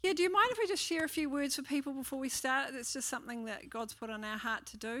Yeah, do you mind if we just share a few words for people before we start? It's just something that God's put on our heart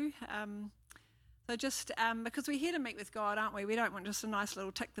to do. So just because we're here to meet with God, aren't we? We don't want just a nice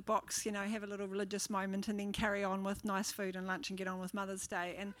little tick the box, have a little religious moment and then carry on with nice food and lunch and get on with Mother's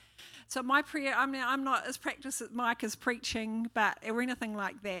Day. And so my prayer, I'm not as practiced as Mike is preaching, or anything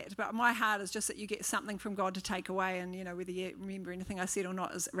like that. But my heart is just that you get something from God to take away, and whether you remember anything I said or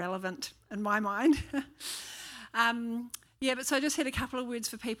not is relevant in my mind. But so I just had a couple of words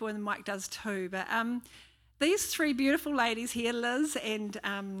for people, and Mike does too. But these three beautiful ladies here, Liz and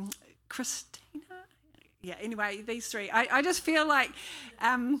Christina. Yeah, anyway, these three. I just feel like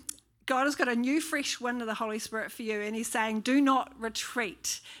God has got a new fresh wind of the Holy Spirit for you, and he's saying, do not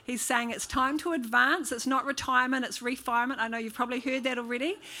retreat. He's saying it's time to advance. It's not retirement, it's refinement. I know you've probably heard that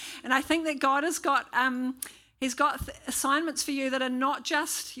already. And I think that God has got... He's got assignments for you that are not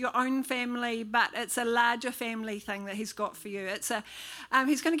just your own family, but it's a larger family thing that he's got for you. He's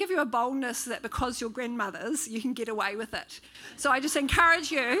going to give you a boldness that because you're grandmothers, you can get away with it. So I just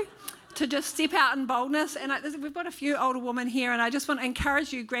encourage you to just step out in boldness. And we've got a few older women here, and I just want to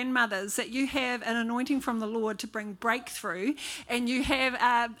encourage you, grandmothers, that you have an anointing from the Lord to bring breakthrough, and you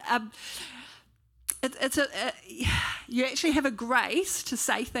have you actually have a grace to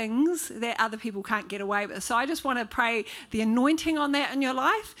say things that other people can't get away with. So I just want to pray the anointing on that in your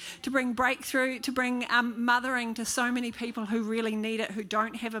life to bring breakthrough, to bring mothering to so many people who really need it, who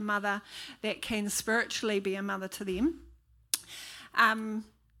don't have a mother that can spiritually be a mother to them.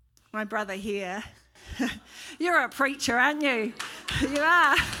 My brother here, you're a preacher, aren't you? You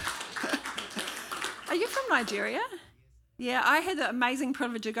are. Are you from Nigeria? Yeah, I had the amazing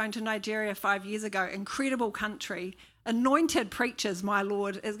privilege of going to Nigeria 5 years ago. Incredible country, anointed preachers, my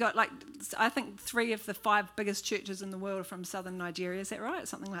Lord. It's got I think 3 of the 5 biggest churches in the world are from southern Nigeria. Is that right?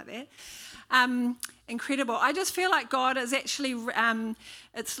 Something like that. Incredible. I just feel like God is actually,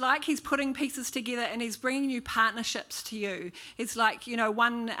 it's like he's putting pieces together and he's bringing new partnerships to you. It's like,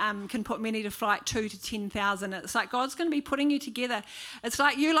 one can put many to flight, 2 to 10,000. It's like God's going to be putting you together. It's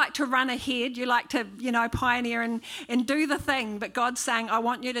like you like to run ahead. You like to, pioneer and do the thing. But God's saying, I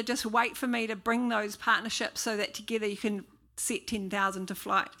want you to just wait for me to bring those partnerships so that together you can set 10,000 to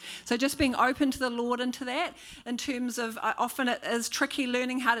flight. So just being open to the Lord into that, in terms of often it is tricky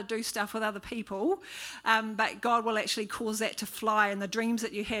learning how to do stuff with other people, but God will actually cause that to fly, and the dreams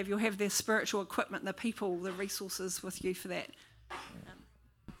that you have, you'll have their spiritual equipment, the people, the resources with you for that.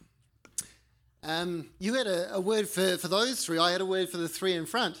 You had a word for those 3. I had a word for the 3 in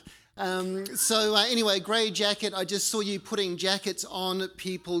front. Anyway, grey jacket. I just saw you putting jackets on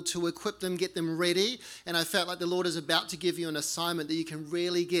people to equip them, get them ready. And I felt like the Lord is about to give you an assignment that you can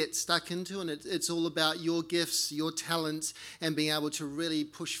really get stuck into. And it's all about your gifts, your talents, and being able to really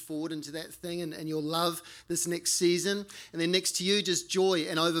push forward into that thing. And you'll love this next season. And then next to you, just joy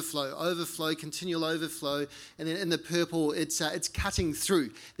and overflow, continual overflow. And then in the purple, it's cutting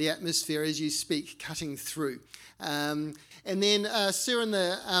through the atmosphere as you speak, cutting through. And then Sir in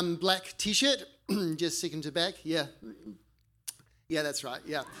the black T-shirt, just second to back, yeah, that's right,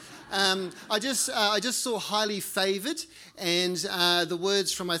 yeah. I just saw highly favoured, and the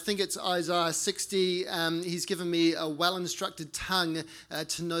words from, I think it's Isaiah 60, he's given me a well-instructed tongue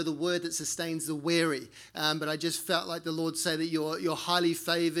to know the word that sustains the weary. But I just felt like the Lord say that you're highly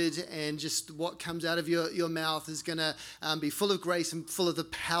favoured, and just what comes out of your mouth is going to be full of grace and full of the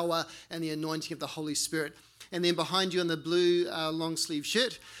power and the anointing of the Holy Spirit. And then behind you in the blue long sleeve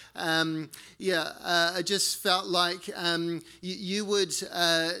shirt, I just felt like you would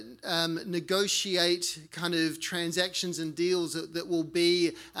negotiate kind of transactions and deals that will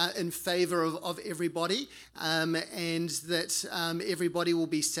be in favour of everybody, and that everybody will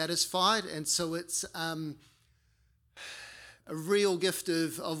be satisfied. And so it's a real gift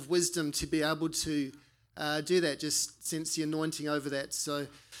of wisdom to be able to do that. Just sense the anointing over that. So.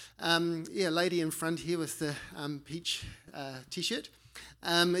 Lady in front here with the peach T-shirt.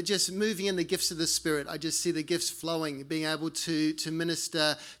 Just moving in the gifts of the Spirit. I just see the gifts flowing, being able to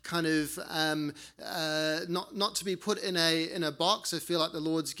minister, kind of not to be put in a box. I feel like the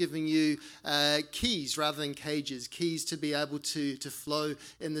Lord's giving you keys rather than cages, keys to be able to flow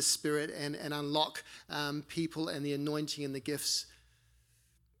in the Spirit and unlock people and the anointing and the gifts.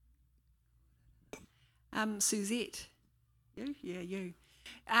 Suzette, you? Yeah, you.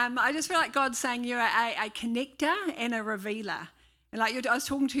 I just feel like God's saying you're a connector and a revealer. And I was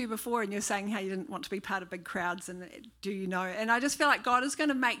talking to you before, and you're saying how you didn't want to be part of big crowds, and do you know? And I just feel like God is going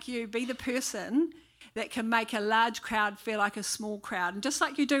to make you be the person that can make a large crowd feel like a small crowd. And just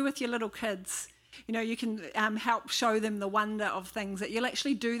like you do with your little kids, you can help show them the wonder of things, that you'll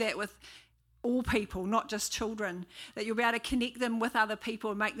actually do that with all people, not just children, that you'll be able to connect them with other people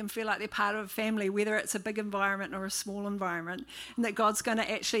and make them feel like they're part of a family, whether it's a big environment or a small environment, and that God's going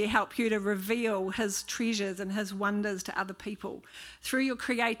to actually help you to reveal his treasures and his wonders to other people through your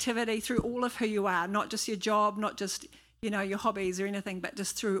creativity, through all of who you are, not just your job, not just, your hobbies or anything, but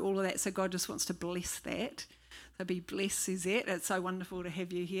just through all of that. So God just wants to bless that. So be blessed, Suzette. It's so wonderful to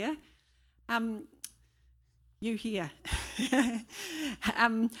have you here. You here. I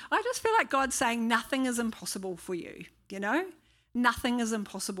just feel like God's saying nothing is impossible for you, Nothing is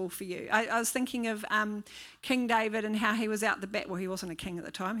impossible for you. I was thinking of King David and how he was out the back. Well, he wasn't a king at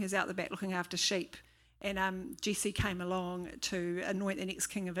the time. He was out the back looking after sheep. And Jesse came along to anoint the next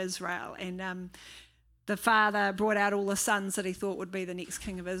king of Israel. And the father brought out all the sons that he thought would be the next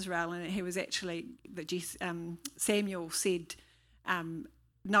king of Israel. And he was actually, Samuel said,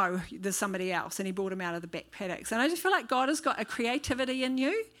 no, there's somebody else, and he brought him out of the back paddocks. And I just feel like God has got a creativity in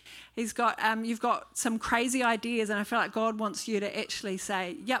you. He's got, you've got some crazy ideas, and I feel like God wants you to actually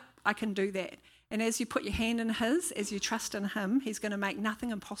say, yep, I can do that. And as you put your hand in his, as you trust in him, he's going to make nothing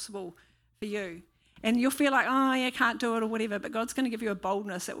impossible for you. And you'll feel like, I can't do it or whatever, but God's going to give you a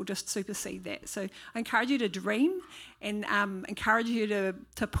boldness that will just supersede that. So I encourage you to dream and encourage you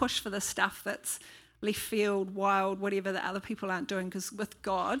to push for the stuff that's left field, wild, whatever that other people aren't doing, because with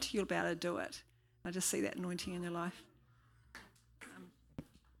God, you'll be able to do it. I just see that anointing in your life.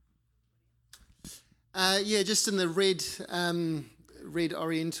 Just in the red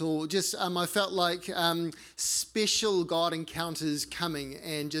oriental, I felt like special God encounters coming,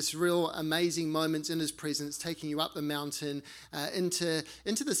 and just real amazing moments in his presence, taking you up the mountain, into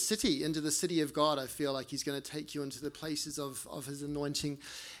the city of God. I feel like he's going to take you into the places of his anointing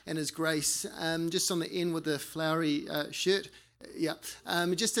and his grace. Just on the end with the flowery shirt.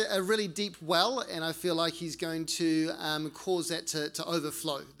 Just a really deep well, and I feel like he's going to cause that to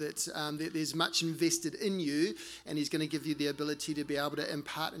overflow, that there's much invested in you, and he's going to give you the ability to be able to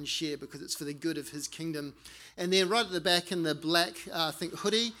impart and share, because it's for the good of his kingdom. And then right at the back in the black, I think,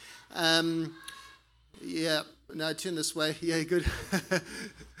 hoodie, turn this way, good.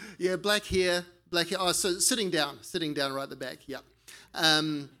 Black hair, oh, so sitting down right at the back,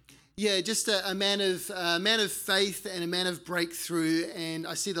 just a man of faith and a man of breakthrough, and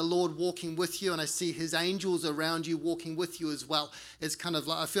I see the Lord walking with you, and I see his angels around you walking with you as well. It's kind of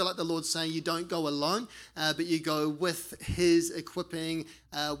like, I feel like the Lord's saying you don't go alone, but you go with his equipping,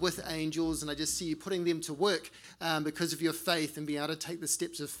 with angels, and I just see you putting them to work because of your faith, and being able to take the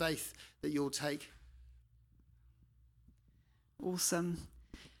steps of faith that you'll take. Awesome.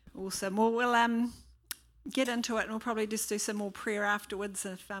 Well, we'll get into it, and we'll probably just do some more prayer afterwards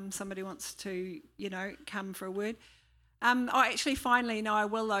if somebody wants to, come for a word. Finally, I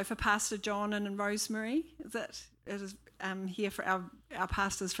will, though, for Pastor John and Rosemary, that it is here for our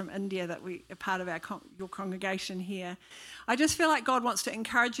pastors from India, that we are part of your congregation here. I just feel like God wants to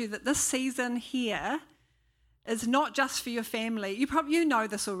encourage you that this season here is not just for your family. You know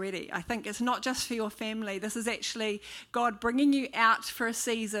this already. I think it's not just for your family. This is actually God bringing you out for a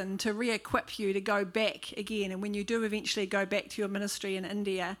season to re-equip you to go back again. And when you do eventually go back to your ministry in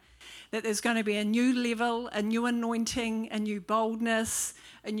India, that there's going to be a new level, a new anointing, a new boldness,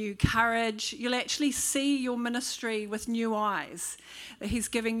 a new courage. You'll actually see your ministry with new eyes. That he's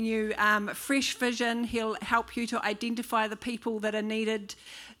giving you fresh vision. He'll help you to identify the people that are needed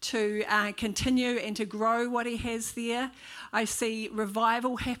to continue and to grow what he has there. I see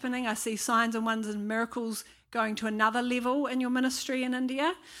revival happening. I see signs and wonders and miracles going to another level in your ministry in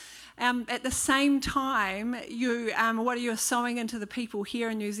India. At the same time, what you're sowing into the people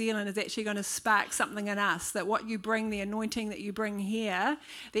here in New Zealand is actually going to spark something in us, that what you bring, the anointing that you bring here,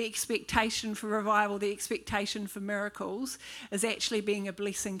 the expectation for revival, the expectation for miracles, is actually being a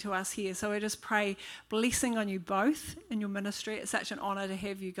blessing to us here. So I just pray blessing on you both in your ministry. It's such an honour to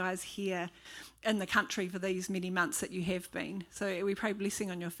have you guys here in the country for these many months that you have been. So we pray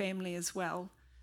blessing on your family as well.